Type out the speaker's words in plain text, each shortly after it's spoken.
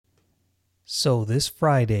So this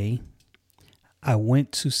Friday, I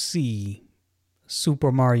went to see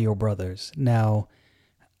Super Mario Brothers. Now,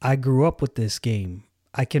 I grew up with this game.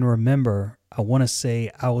 I can remember, I want to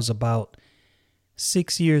say I was about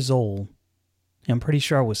 6 years old. I'm pretty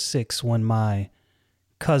sure I was six when my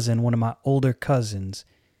cousin, one of my older cousins,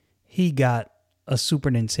 he got a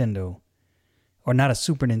Super Nintendo. Or not a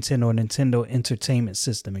Super Nintendo, a Nintendo Entertainment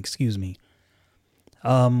System, excuse me.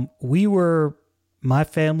 My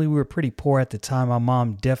family, we were pretty poor at the time. My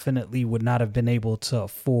mom definitely would not have been able to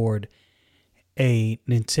afford a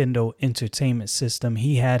Nintendo Entertainment System.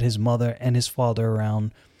 He had his mother and his father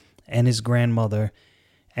around and his grandmother,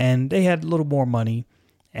 and they had a little more money,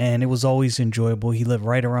 and it was always enjoyable. He lived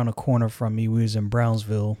right around the corner from me. We was in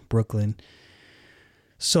Brownsville, Brooklyn.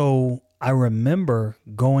 So I remember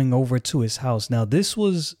going over to his house. Now,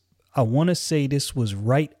 I want to say this was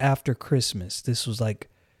right after Christmas. This was like,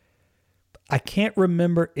 I can't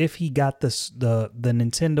remember if he got the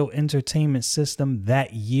Nintendo Entertainment System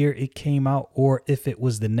that year it came out or if it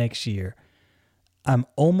was the next year. I'm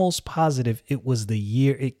almost positive it was the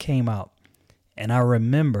year it came out. And I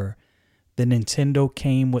remember the Nintendo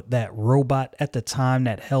came with that robot at the time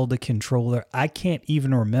that held the controller. I can't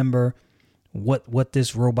even remember what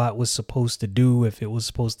this robot was supposed to do, if it was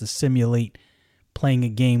supposed to simulate playing a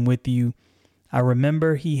game with you. I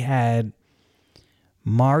remember he had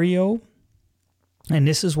Mario, and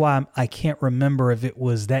this is why I can't remember if it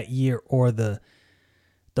was that year or the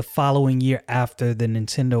following year after the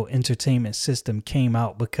Nintendo Entertainment System came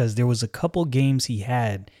out, because there was a couple games he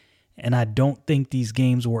had, and I don't think these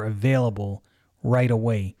games were available right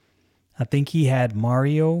away. I think he had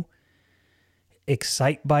Mario,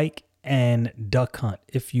 Excite Bike, and Duck Hunt,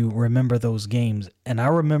 if you remember those games. And I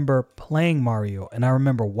remember playing Mario, and I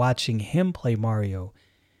remember watching him play Mario.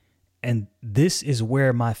 And this is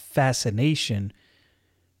where my fascination,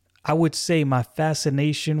 I would say my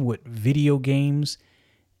fascination with video games,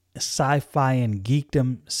 sci-fi, and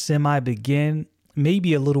geekdom semi-began.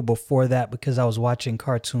 Maybe a little before that because I was watching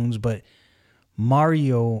cartoons, but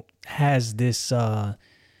Mario has this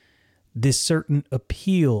certain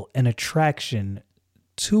appeal and attraction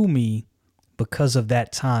to me because of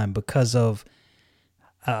that time, because of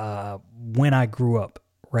when I grew up,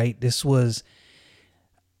 right? This was,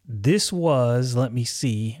 let me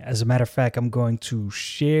see. As a matter of fact, I'm going to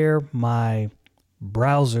share my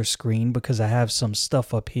browser screen because I have some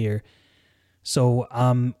stuff up here. So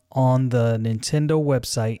I'm on the Nintendo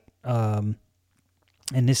website, and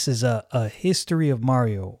this is a history of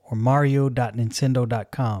Mario, or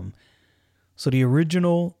mario.nintendo.com. So the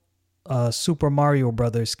original Super Mario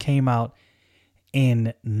Brothers came out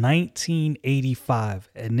in 1985,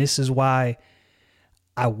 and this is why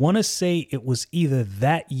I want to say it was either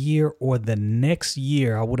that year or the next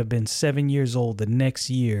year. I would have been 7 years old. The next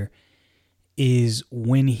year is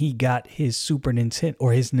when he got his Super Nintendo,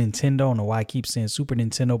 or his Nintendo. I don't know why I keep saying Super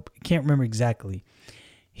Nintendo. Can't remember exactly.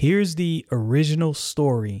 Here's the original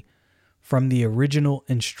story from the original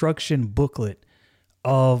instruction booklet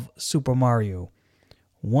of Super Mario.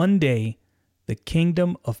 One day, the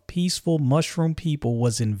kingdom of peaceful mushroom people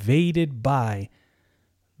was invaded by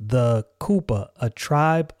the Koopa, a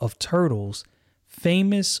tribe of turtles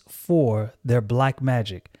famous for their black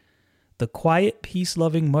magic. The quiet,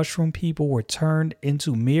 peace-loving mushroom people were turned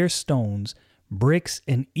into mere stones, bricks,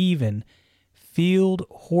 and even field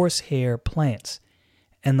horsehair plants,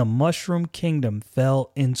 and the mushroom kingdom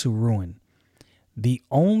fell into ruin. The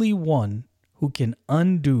only one who can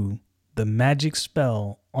undo the magic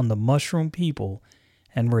spell on the mushroom people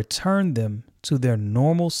and return them to their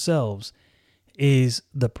normal selves is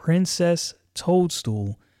the Princess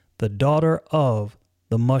Toadstool, the daughter of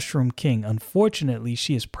the Mushroom King. Unfortunately,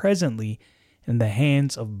 she is presently in the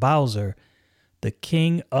hands of Bowser, the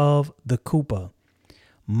king of the Koopa.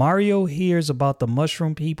 Mario hears about the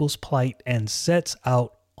mushroom people's plight and sets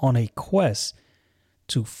out on a quest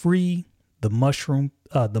to free the mushroom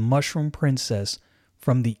princess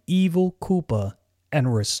from the evil Koopa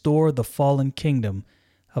and restore the fallen kingdom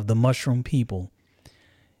of the mushroom people.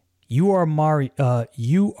 You are Mario.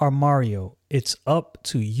 It's up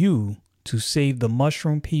to you to save the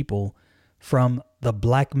mushroom people from the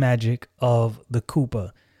black magic of the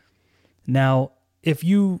Koopa. Now, if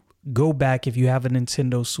you go back, if you have a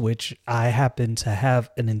Nintendo Switch, I happen to have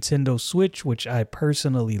a Nintendo Switch, which I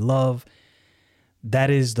personally love. That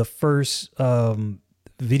is the first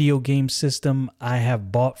video game system I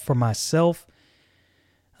have bought for myself.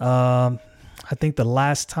 I think the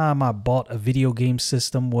last time I bought a video game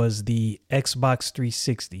system was the Xbox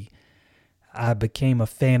 360. I became a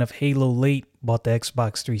fan of Halo late, bought the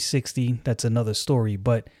Xbox 360. That's another story.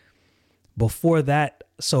 But before that,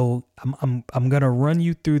 So I'm gonna run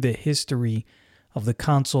you through the history of the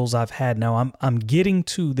consoles I've had. Now I'm getting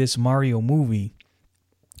to this Mario movie,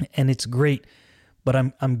 and it's great, but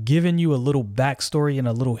I'm giving you a little backstory and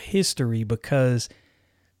a little history because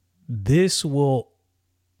this will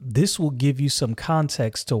give you some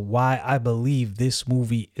context to why I believe this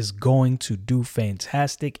movie is going to do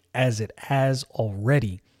fantastic as it has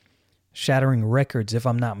already, shattering records if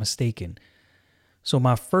I'm not mistaken. So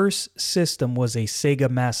my first system was a Sega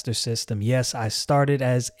Master System. Yes, I started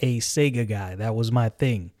as a Sega guy. That was my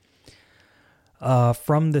thing.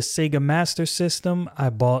 From the Sega Master System, I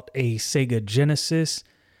bought a Sega Genesis.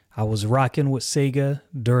 I was rocking with Sega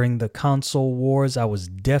during the console wars. I was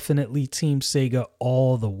definitely Team Sega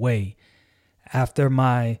all the way. After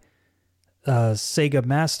my Sega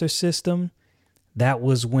Master System, that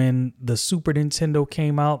was when the Super Nintendo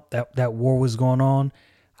came out. That war was going on.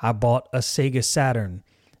 I bought a Sega Saturn.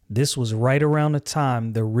 This was right around the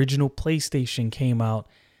time the original PlayStation came out.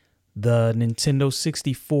 The Nintendo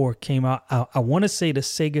 64 came out. I want to say the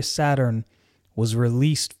Sega Saturn was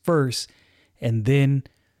released first, and then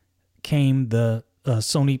came the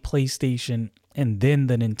Sony PlayStation, and then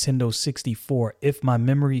the Nintendo 64, if my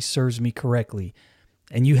memory serves me correctly.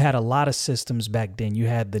 And you had a lot of systems back then. You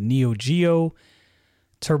had the Neo Geo,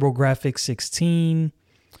 TurboGrafx 16,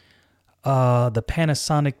 the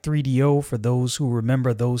Panasonic 3DO, for those who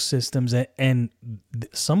remember those systems. And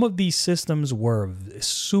some of these systems were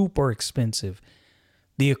super expensive.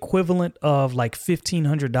 The equivalent of like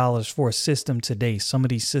 $1,500 for a system today. Some of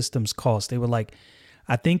these systems cost. They were like,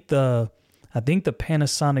 I think the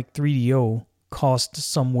Panasonic 3DO cost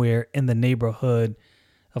somewhere in the neighborhood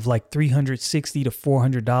of like $360 to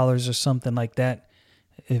 $400 or something like that.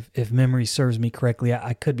 If memory serves me correctly,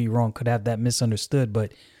 I could be wrong, could have that misunderstood,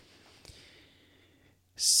 but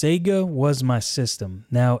Sega was my system.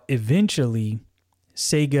 Now, eventually,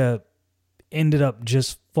 Sega ended up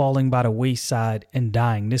just falling by the wayside and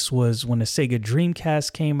dying. This was when the Sega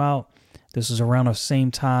Dreamcast came out. This was around the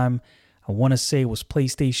same time. I want to say it was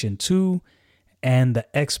PlayStation 2, and the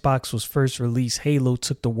Xbox was first released. Halo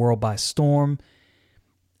took the world by storm.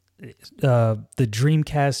 The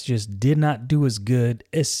Dreamcast just did not do as good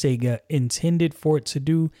as Sega intended for it to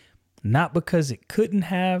do. Not because it couldn't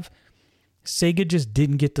have. Sega just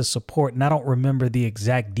didn't get the support, and I don't remember the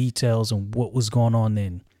exact details and what was going on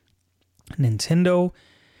then. Nintendo,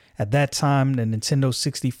 at that time, the Nintendo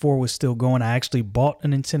 64 was still going. I actually bought a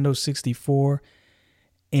Nintendo 64.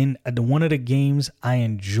 And one of the games I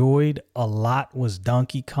enjoyed a lot was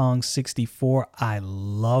Donkey Kong 64. I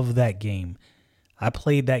love that game. I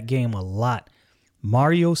played that game a lot.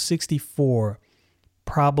 Mario 64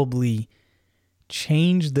 probably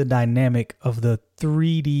changed the dynamic of the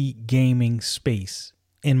 3D gaming space,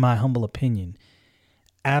 in my humble opinion.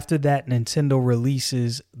 After that, Nintendo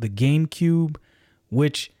releases the GameCube,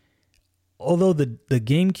 which, although the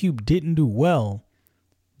GameCube didn't do well,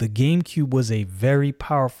 the GameCube was a very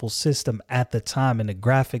powerful system at the time, and the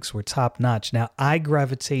graphics were top notch. Now, I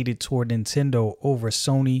gravitated toward Nintendo over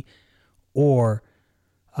Sony or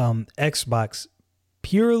Xbox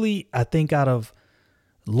purely, I think, out of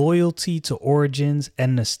loyalty to Origins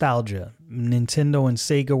and nostalgia. Nintendo and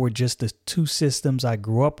Sega were just the two systems I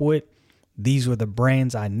grew up with. These were the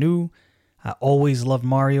brands I knew. I always loved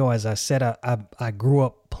Mario. As I said, I grew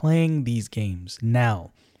up playing these games.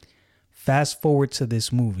 Now, fast forward to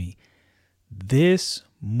this movie. This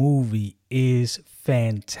movie is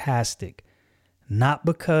fantastic. Not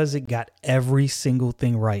because it got every single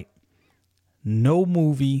thing right. No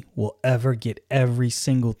movie will ever get every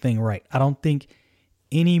single thing right. I don't think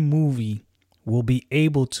any movie will be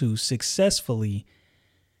able to successfully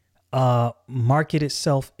market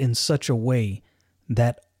itself in such a way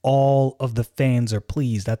that all of the fans are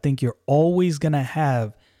pleased. I think you're always going to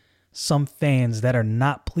have some fans that are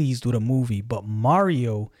not pleased with a movie, but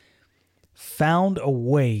Mario found a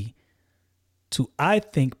way to, I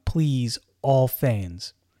think, please all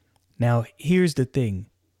fans. Now, here's the thing.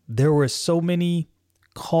 There were so many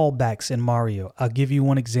callbacks in Mario. I'll give you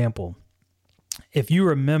one example. If you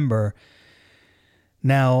remember,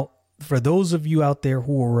 now, for those of you out there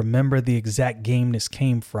who will remember the exact game this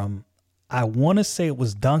came from, I want to say it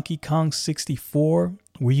was Donkey Kong 64,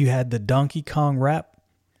 where you had the Donkey Kong rap.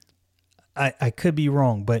 I could be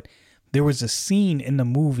wrong, but there was a scene in the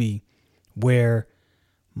movie where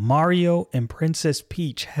Mario and Princess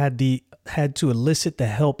Peach had to elicit the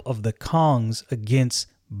help of the Kongs against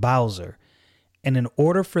Bowser. And in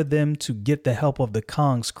order for them to get the help of the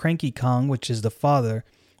Kongs, Cranky Kong, which is the father,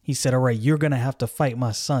 he said, all right, you're going to have to fight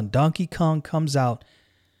my son. Donkey Kong comes out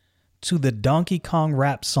to the Donkey Kong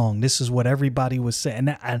rap song. This is what everybody was saying.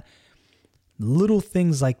 And Little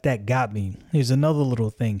things like that got me. Here's another little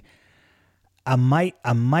thing. I might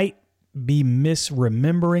be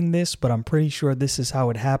misremembering this, but I'm pretty sure this is how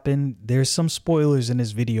it happened. There's some spoilers in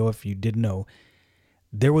this video if you didn't know.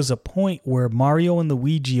 There was a point where Mario and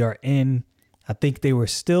Luigi are in, I think they were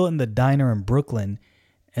still in the diner in Brooklyn,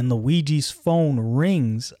 and Luigi's phone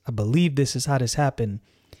rings. I believe this is how this happened.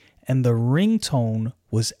 And the ringtone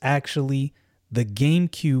was actually the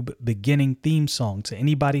GameCube beginning theme song. To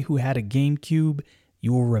anybody who had a GameCube,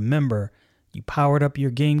 you will remember you powered up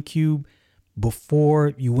your GameCube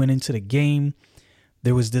before you went into the game.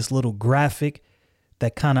 There was this little graphic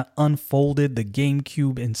that kind of unfolded the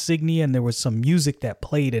GameCube insignia, and there was some music that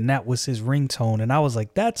played, and that was his ringtone. And I was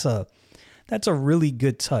like, that's a really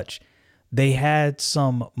good touch. They had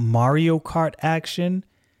some Mario Kart action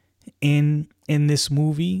in this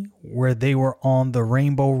movie where they were on the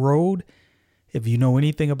Rainbow Road. If you know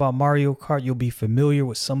anything about Mario Kart, you'll be familiar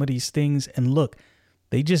with some of these things. And look,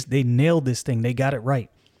 they nailed this thing. They got it right.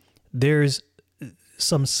 There's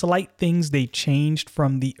some slight things they changed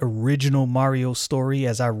from the original Mario story,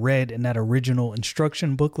 as I read in that original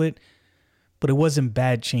instruction booklet, but it wasn't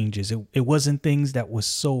bad changes. It wasn't things that was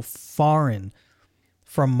so foreign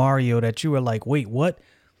from Mario that you were like, wait, what?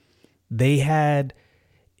 They had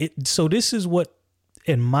it. So this is what,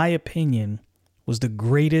 in my opinion, was the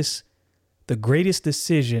greatest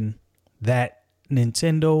decision that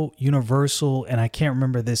Nintendo, Universal, and I can't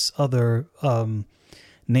remember this other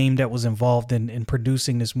name that was involved in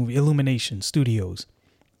producing this movie, Illumination Studios.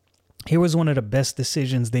 Here was one of the best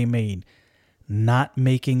decisions they made, not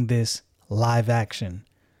making this live action.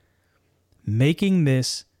 Making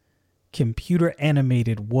this computer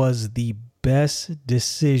animated was the best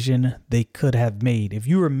decision they could have made. If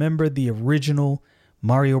you remember the original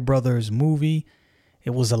Mario Brothers movie,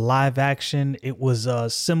 it was a live action. It was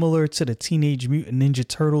similar to the Teenage Mutant Ninja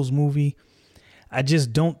Turtles movie. I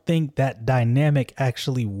just don't think that dynamic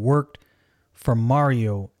actually worked for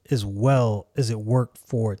Mario as well as it worked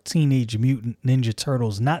for Teenage Mutant Ninja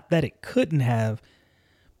Turtles. Not that it couldn't have,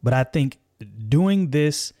 but I think doing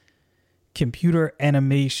this computer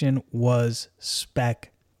animation was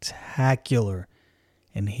spectacular.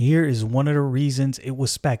 And here is one of the reasons it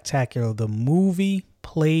was spectacular. The movie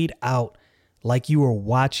played out like you were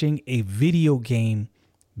watching a video game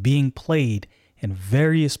being played in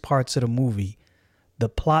various parts of the movie. The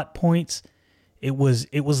plot points, it was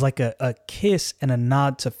like a kiss and a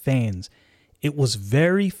nod to fans. It was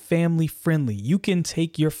very family friendly. You can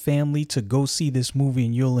take your family to go see this movie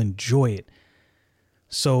and you'll enjoy it.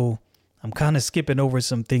 So I'm kind of skipping over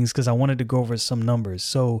some things because I wanted to go over some numbers.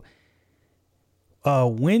 So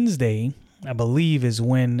Wednesday, I believe, is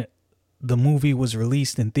when the movie was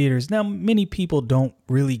released in theaters. Now, many people don't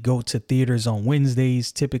really go to theaters on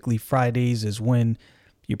Wednesdays. Typically, Fridays is when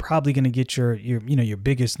you're probably going to get your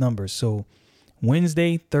biggest numbers. So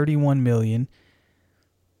Wednesday, 31 million.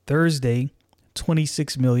 Thursday,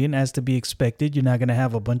 26 million, as to be expected. You're not going to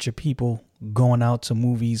have a bunch of people going out to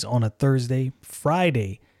movies on a Thursday.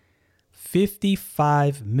 Friday,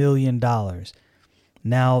 $55 million.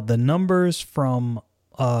 Now, the numbers from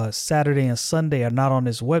Saturday and Sunday are not on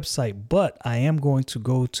this website, but I am going to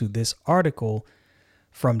go to this article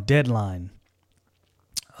from Deadline.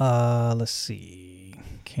 Let's see.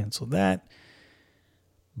 Cancel that.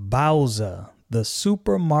 Bowser, the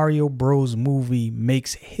Super Mario Bros. Movie,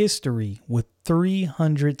 makes history with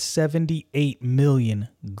 378 million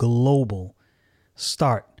global.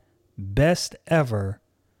 Start. Best ever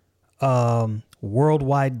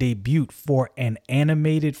worldwide debut for an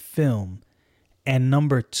animated film, and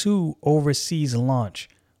number 2 overseas launch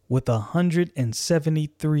with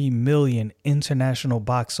 173 million international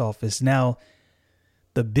box office. Now,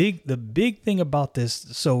 the big thing about this,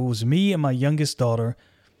 so it was me and my youngest daughter,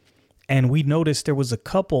 and we noticed there was a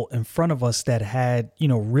couple in front of us that had,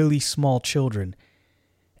 really small children.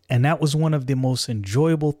 And that was one of the most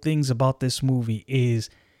enjoyable things about this movie is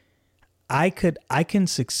I can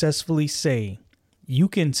successfully say you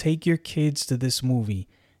can take your kids to this movie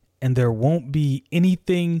and there won't be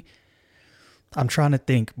anything. I'm trying to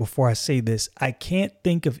think before I say this. I can't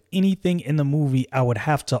think of anything in the movie I would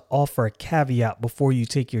have to offer a caveat before you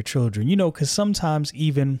take your children. Because sometimes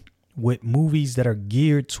even with movies that are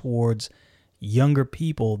geared towards younger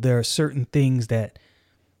people, there are certain things that,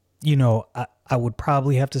 I would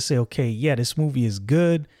probably have to say, okay, yeah, this movie is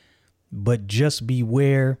good, but just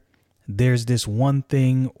beware. There's this one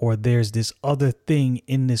thing or there's this other thing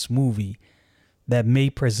in this movie that may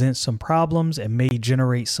present some problems and may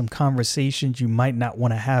generate some conversations you might not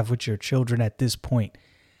want to have with your children at this point.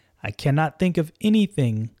 I cannot think of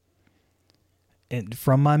anything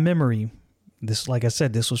from my memory This, like I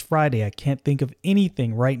said, this was Friday. I can't think of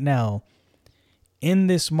anything right now in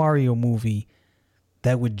this Mario movie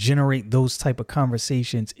that would generate those type of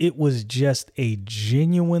conversations. It was just a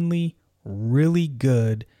genuinely really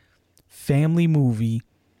good family movie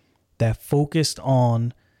that focused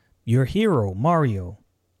on your hero, Mario.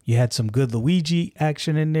 You had some good Luigi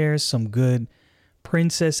action in there, some good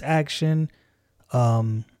princess action.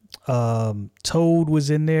 Toad was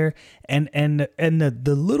in there, and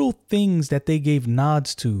the little things that they gave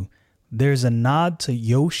nods to. There's a nod to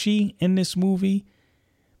Yoshi in this movie.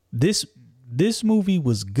 This movie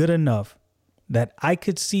was good enough that I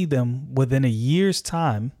could see them within a year's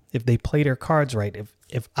time if they play their cards right.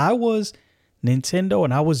 If I was Nintendo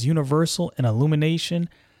and I was Universal and Illumination,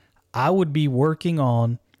 I would be working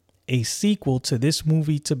on a sequel to this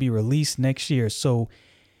movie to be released next year. So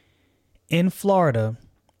in Florida,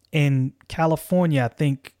 in California, I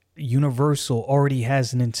think Universal already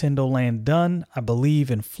has Nintendo Land done. I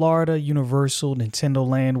believe in Florida, Universal Nintendo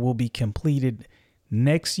Land will be completed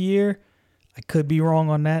next year. I could be wrong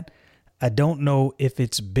on that. I don't know if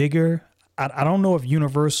it's bigger. I don't know if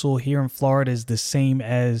Universal here in Florida is the same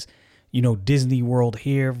as, Disney World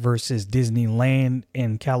here versus Disneyland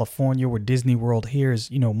in California, where Disney World here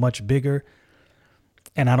is, much bigger.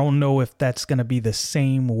 And I don't know if that's going to be the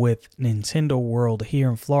same with Nintendo World here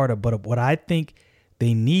in Florida. But what I think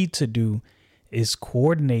they need to do is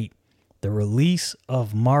coordinate the release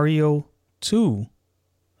of Mario 2,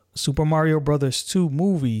 Super Mario Brothers 2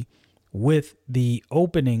 movie with the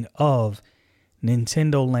opening of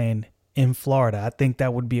Nintendo Land in Florida. I think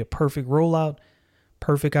that would be a perfect rollout,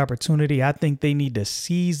 perfect opportunity. I think they need to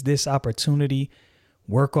seize this opportunity,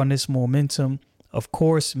 work on this momentum. Of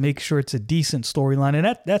course, make sure it's a decent storyline.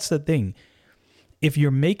 And that's the thing. If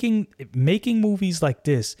you're making movies like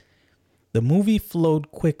this, the movie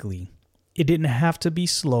flowed quickly. It didn't have to be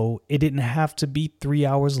slow. It didn't have to be 3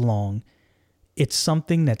 hours long. It's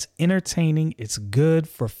something that's entertaining. It's good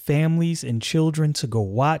for families and children to go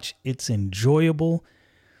watch. It's enjoyable.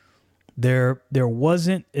 There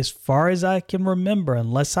wasn't, as far as I can remember,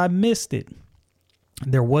 unless I missed it,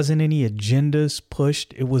 there wasn't any agendas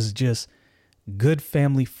pushed. It was just good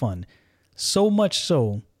family fun. So much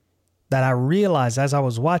so that I realized as I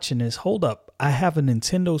was watching this, hold up, I have a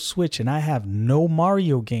Nintendo Switch and I have no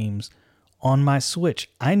Mario games on my Switch.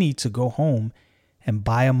 I need to go home and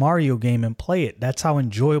buy a Mario game and play it. That's how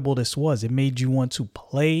enjoyable this was. It made you want to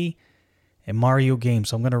play a Mario game.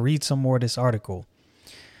 So I'm going to read some more of this article.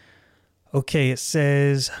 Okay, it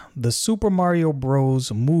says the Super Mario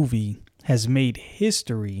Bros. Movie has made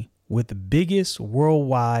history with the biggest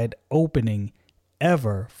worldwide opening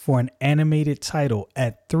ever for an animated title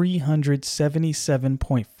at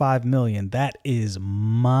 $377.5 million. That is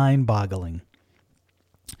mind-boggling.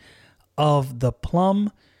 Of the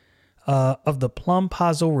Plum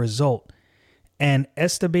Puzzle result, an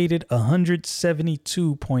estimated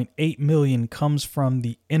 $172.8 million comes from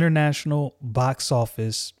the international box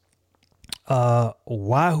office.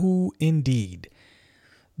 Wahoo indeed.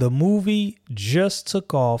 The movie just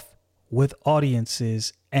took off with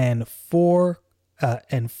audiences and four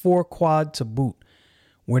quad to boot.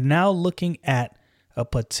 We're now looking at a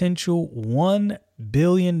potential $1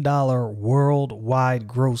 billion worldwide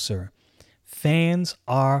grosser. Fans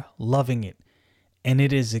are loving it, and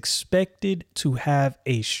it is expected to have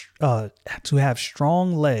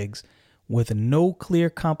strong legs with no clear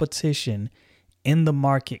competition in the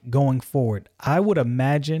market going forward. I would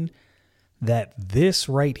imagine that this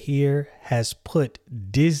right here has put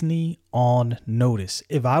Disney on notice.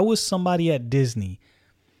 If I was somebody at Disney,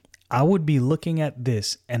 I would be looking at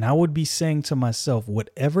this and I would be saying to myself,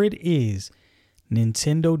 whatever it is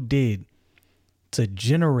Nintendo did to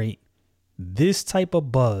generate this type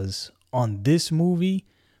of buzz on this movie,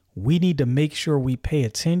 we need to make sure we pay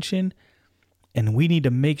attention, and we need to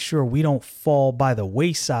make sure we don't fall by the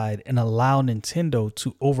wayside and allow Nintendo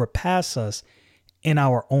to overpass us in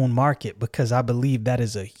our own market, because I believe that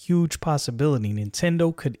is a huge possibility.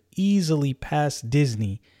 Nintendo could easily pass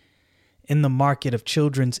Disney in the market of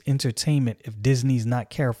children's entertainment if Disney's not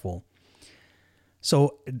careful.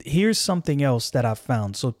 So here's something else that I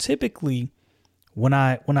found. So typically when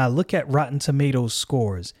I look at Rotten Tomatoes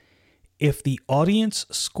scores, if the audience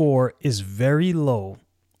score is very low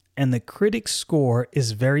and the critic score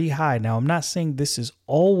is very high, now I'm not saying this is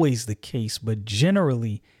always the case, but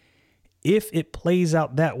generally, if it plays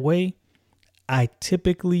out that way, I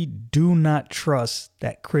typically do not trust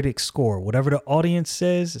that critic score. Whatever the audience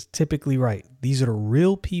says is typically right. These are the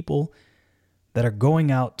real people that are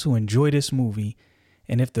going out to enjoy this movie.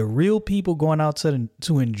 And if the real people going out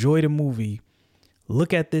to enjoy the movie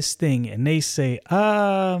look at this thing and they say,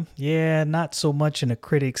 yeah, not so much, and the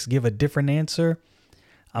critics give a different answer,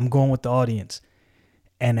 I'm going with the audience.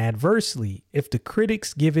 And adversely, if the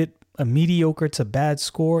critics give it a mediocre to bad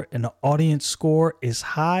score and the audience score is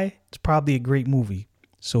high, it's probably a great movie.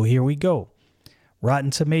 So here we go.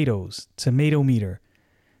 Rotten Tomatoes, tomato meter.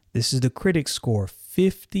 This is the critics score,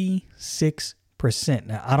 56%.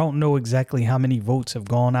 Now, I don't know exactly how many votes have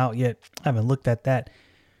gone out yet. I haven't looked at that.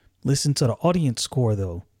 Listen to the audience score,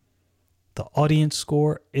 though. The audience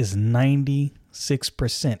score is 96%,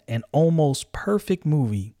 an almost perfect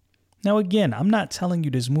movie. Now, again, I'm not telling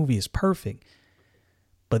you this movie is perfect,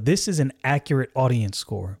 but this is an accurate audience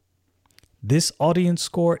score. This audience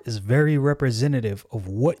score is very representative of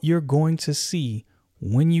what you're going to see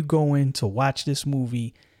when you go in to watch this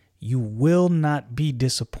movie. You will not be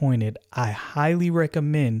disappointed. I highly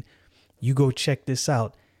recommend you go check this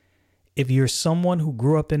out. If you're someone who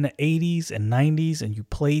grew up in the 80s and 90s and you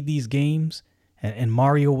played these games and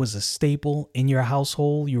Mario was a staple in your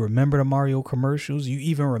household, you remember the Mario commercials, you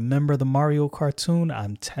even remember the Mario cartoon,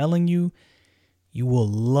 I'm telling you, you will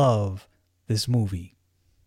love this movie.